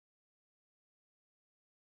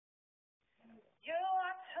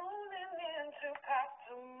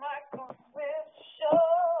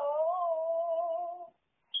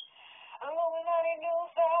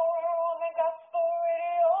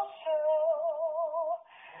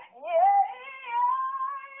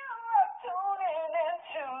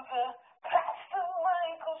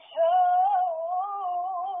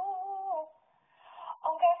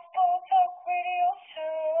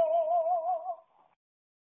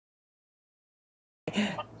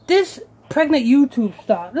This pregnant YouTube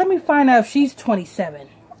star, let me find out if she's 27.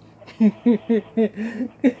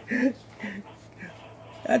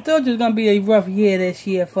 I told you it's gonna be a rough year this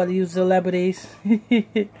year for you celebrities.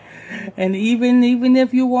 And even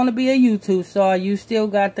if you want to be a YouTube star, you still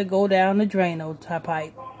got to go down the drain, old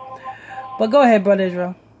pipe. But go ahead, Brother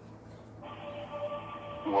Israel.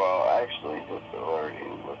 Well, actually, this already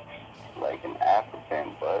looks like an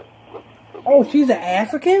African, but oh, she's an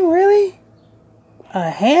African, really? A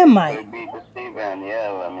Hamite. Could be deceiving,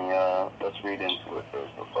 yeah. Let me let's read into it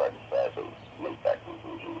first before I decide to make that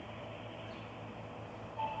conclusion.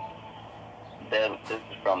 This is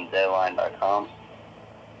from Deadline.com.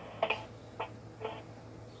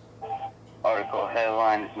 Article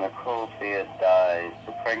headline is Nicole Thea dies.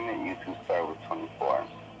 The pregnant YouTube star was 24.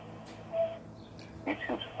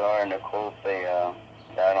 YouTube star Nicole Thea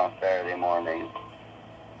died on Saturday morning.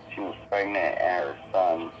 She was pregnant and her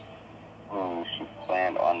son, who she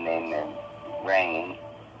planned on naming Reign,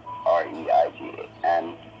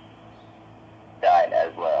 R-E-I-G-N, died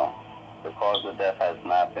as well. The cause of death has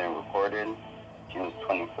not been reported. She was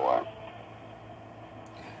 24.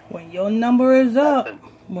 When your number is up,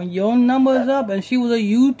 and she was a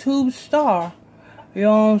YouTube star, you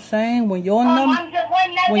know what I'm saying? When your number, I'm just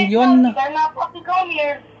letting that bitch know. She better not fucking come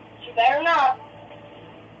here. She better not.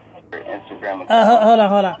 Instagram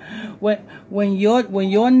hold on. When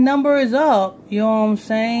your number is up, you know what I'm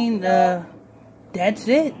saying? That's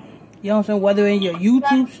it. You know what I'm saying? Whether you're a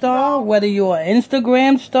YouTube star, whether you're an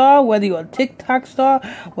Instagram star, whether you're a TikTok star,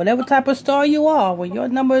 whatever type of star you are, when your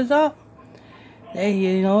number is up,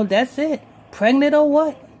 you know, that's it. Pregnant or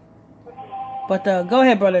what? But go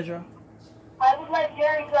ahead, Brother Israel. I would let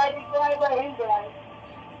Jerry drive before I let him drive.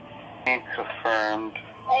 Confirmed.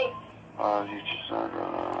 Hey. You just said,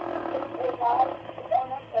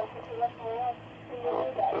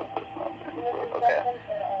 okay.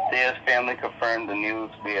 Thea's family confirmed the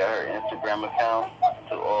news via her Instagram account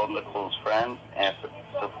to all Nicole's friends and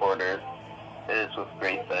supporters. It is with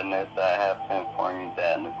great sadness that I have to inform you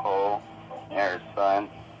that Nicole and her son,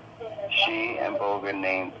 she and Boga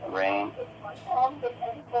named Reign,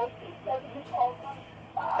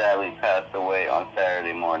 sadly passed away on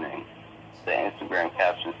Saturday morning. The Instagram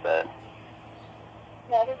caption said.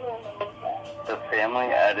 The family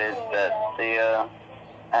added that Thea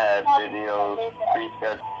had videos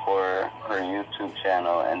pre-scheduled for her YouTube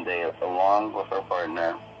channel, and they, along with her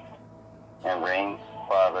partner and Reign's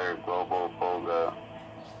father, Global Boga,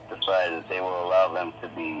 decided they will allow them to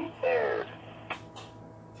be aired.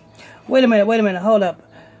 Wait a minute, hold up.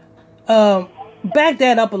 Back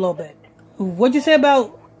that up a little bit. What'd you say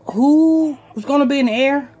about who was going to be in the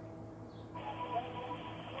air?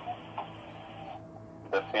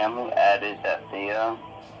 The family added that Thea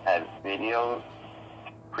had videos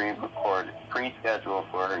pre-scheduled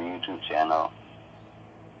for her YouTube channel,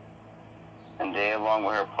 and they, along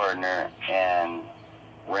with her partner and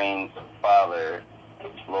Reign's father,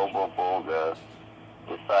 Global Boga,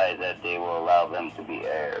 decided that they will allow them to be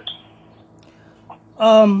aired.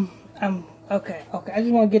 Okay. I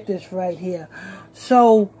just want to get this right here.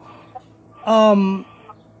 So,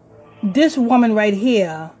 this woman right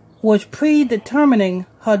here was predetermining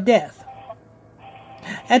her death.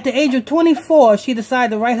 At the age of 24, she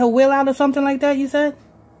decided to write her will out or something like that, you said?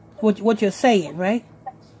 What you're saying, right?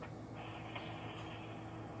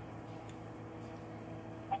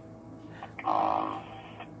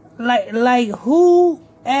 Like who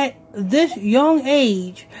at this young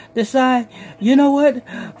age decide, you know what,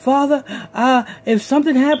 Father, if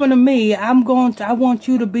something happened to me, I want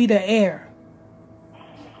you to be the heir.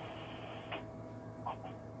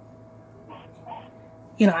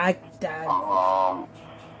 You know,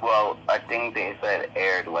 well, I think they said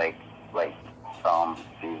aired like some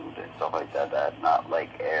food and stuff like that. That's not like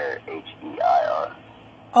air, H-E-I-R.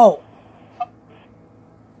 Oh.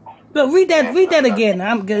 Look, read that again.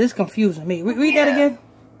 It's confusing me. Read that again.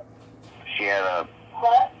 She had a...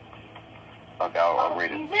 What? Okay, I'll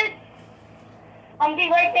read it. I'm be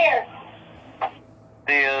right there.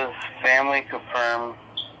 Thea's family confirmed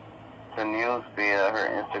the news via her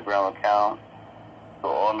Instagram account to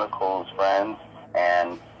all Nicole's friends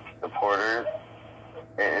and supporters.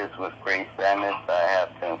 It is with great sadness that I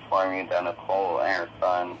have to inform you that Nicole and her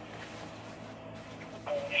son,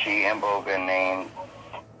 She and Boga named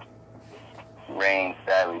Rain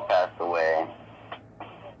sadly passed away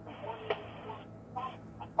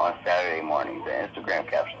on Saturday morning, the Instagram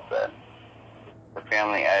caption said. The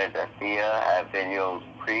family added that Thea had videos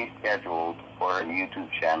pre-scheduled for her YouTube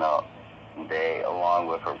channel today, along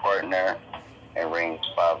with her partner and Rain's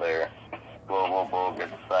father. Global Boga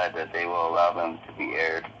decided that they will allow them to be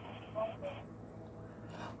aired.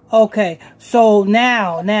 Okay, so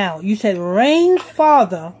now, you said Rain's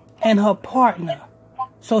father and her partner.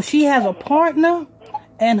 So she has a partner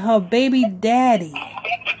and her baby daddy.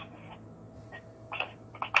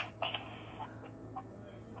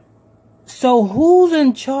 So who's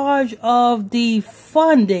in charge of the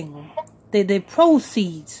funding, the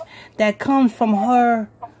proceeds that comes from her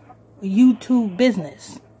YouTube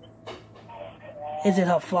business? Is it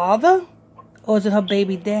her father or is it her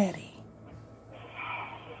baby daddy?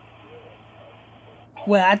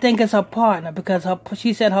 Well, I think it's her partner because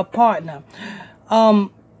she said her partner. Do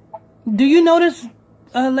you notice,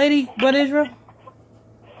 lady, Brother Israel?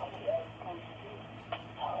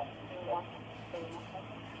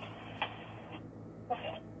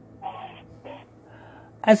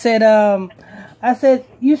 I said,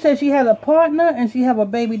 you said she had a partner and she have a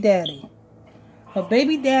baby daddy. Her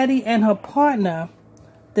baby daddy and her partner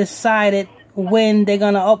decided when they're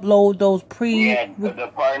gonna upload those Yeah,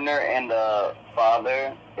 the partner and the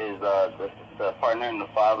father is the partner and the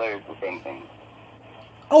father is the same thing.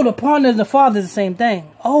 Oh, the partner and the father is the same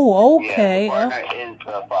thing. Oh, okay. Yeah, the partner is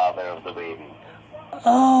the father of the baby.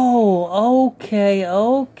 Oh,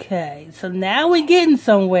 okay. So now we're getting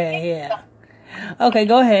somewhere here. Okay,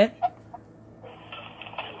 go ahead.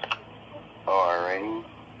 Alrighty.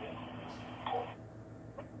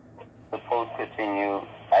 The post continues.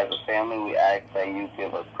 As a family, we ask that you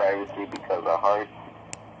give us privacy because our hearts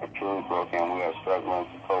are truly broken. We are struggling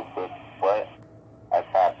to cope with what has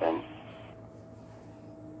happened.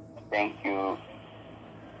 Thank you,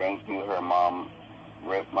 her mom,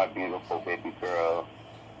 Rip, my beautiful baby girl,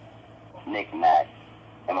 Nick Mac,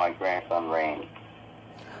 and my grandson, Rain.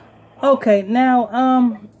 Okay,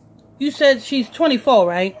 now, you said she's 24,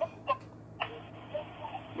 right?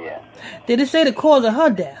 Yeah. Did it say the cause of her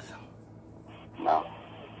death? No.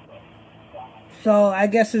 So I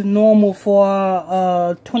guess it's normal for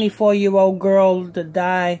a 24-year-old girl to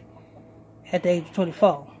die at the age of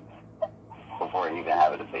 24. Before even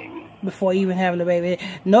having a baby. Before even having a baby.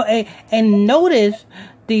 No, and notice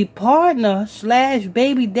the partner /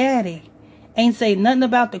 baby daddy ain't say nothing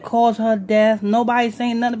about the cause of her death. Nobody's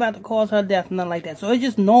saying nothing about the cause of her death, nothing like that. So it's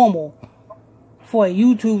just normal for a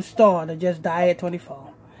YouTube star to just die at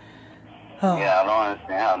 24. Oh. Yeah, I don't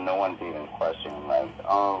understand how no one's even questioning, like,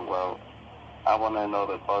 oh, well, I want to know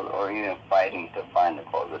the cause, or even fighting to find the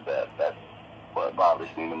cause of death. That's what bothers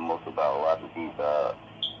me the most about a lot of these,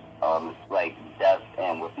 like, deaths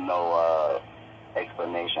and with no,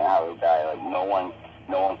 explanation how they die. Like, no one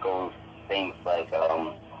goes, things like,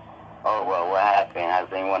 oh, well, what happened? Has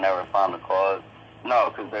anyone ever found the cause? No,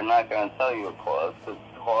 because they're not going to tell you a cause, because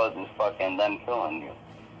the cause is fucking them killing you.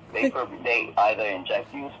 They either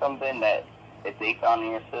inject you something that if they found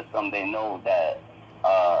in your system, they know that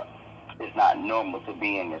it's not normal to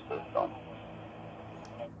be in your system.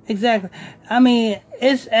 Exactly. I mean,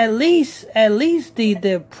 it's at least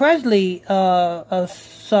the Presley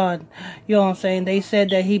son, you know what I'm saying? They said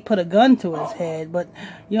that he put a gun to his head, but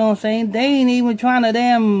you know what I'm saying? They ain't even trying to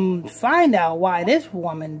damn find out why this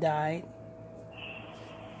woman died.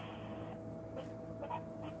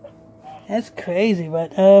 That's crazy,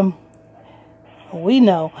 but we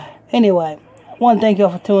know. Anyway, I want to thank y'all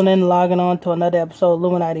for tuning in and logging on to another episode of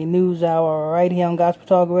Illuminati News Hour right here on Gospel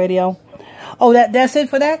Talk Radio. Oh, that's it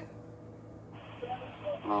for that?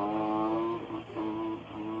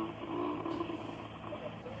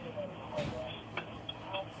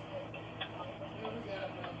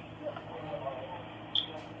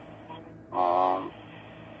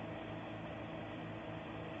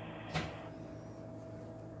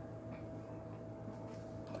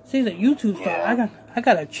 She's a YouTube star. Yeah. I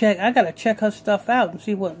gotta check her stuff out and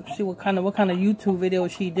see what kind of YouTube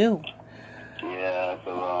videos she do. Yeah,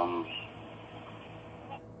 so I'm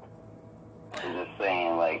just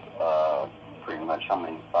saying, like, pretty much how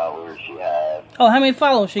many followers she has. Oh, how many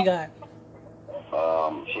followers she got?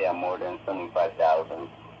 She had more than 75,000.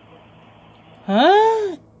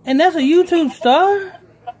 Huh? And that's a YouTube star?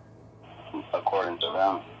 According to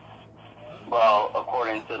them. Well,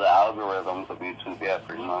 according to the algorithms of YouTube, yeah,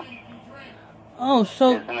 pretty much. Oh,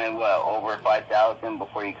 so isn't it what, over 5,000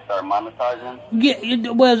 before you can start monetizing? yeah,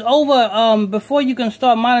 it was over. Before you can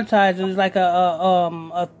start monetizing, it's like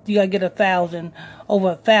you gotta get 1,000, over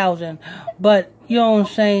 1,000. But you know what I'm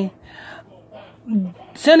saying?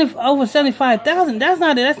 Over 75,000. That's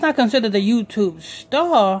not considered a YouTube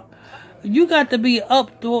star. You got to be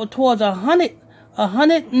up towards 100,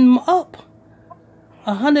 100 and up.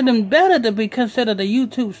 100 and better to be considered a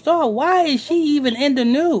YouTube star. Why is she even in the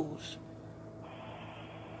news?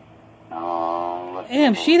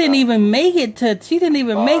 Damn, she didn't even make it to. She didn't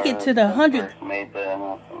even make it to the 100. Made the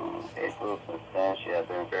announcement in April. Since then, she has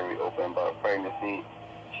been very open about pregnancy,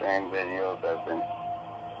 sharing videos that have been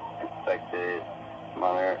expected.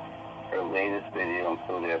 Among her latest video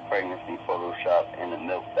included a pregnancy Photoshop and a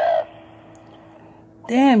milk bath.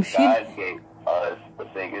 Damn, she. God gave us the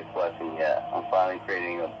biggest blessing yet. I'm finally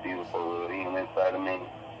creating a beautiful little human inside of me.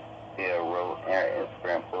 Thea wrote in her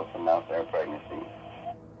Instagram post announcing her pregnancy.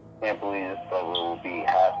 Can't believe this brother will be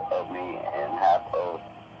half of me and half of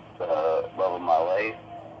the love of my life.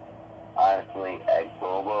 Honestly, at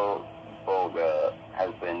Global, Boga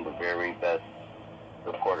has been the very best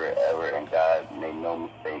supporter ever, and God made no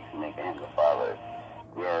mistakes in making him the father.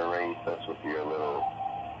 We are already such with your little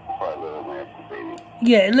nasty baby.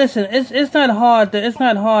 Yeah, listen, it's not hard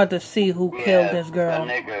to see who killed this girl.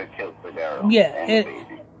 The nigga killed the girl. Yeah, and the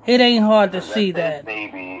baby. It ain't hard to see that.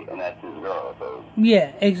 Baby, and that's his girl. So.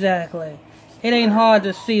 Yeah, exactly. It ain't hard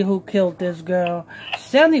to see who killed this girl.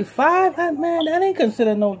 75? Man, that ain't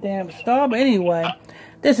considered no damn star. But anyway,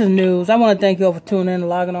 this is news. I want to thank you all for tuning in and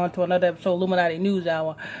logging on to another episode of Illuminati News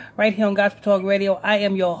Hour. Right here on Gospel Talk Radio. I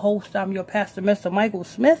am your host. I'm your pastor, Mr. Michael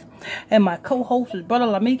Smith. And my co-host is Brother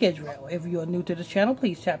Lamik Israel. If you are new to this channel,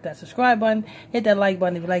 please tap that subscribe button. Hit that like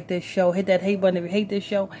button if you like this show. Hit that hate button if you hate this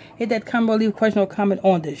show. Hit that comment, leave a question or comment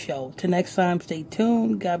on this show. Till next time, stay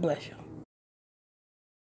tuned. God bless you.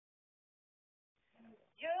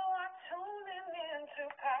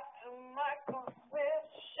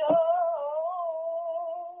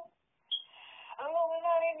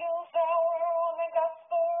 Illuminati News Hour on the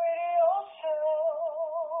Gospel Radio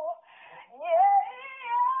Show. Yeah,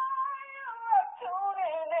 you're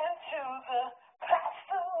tuning into the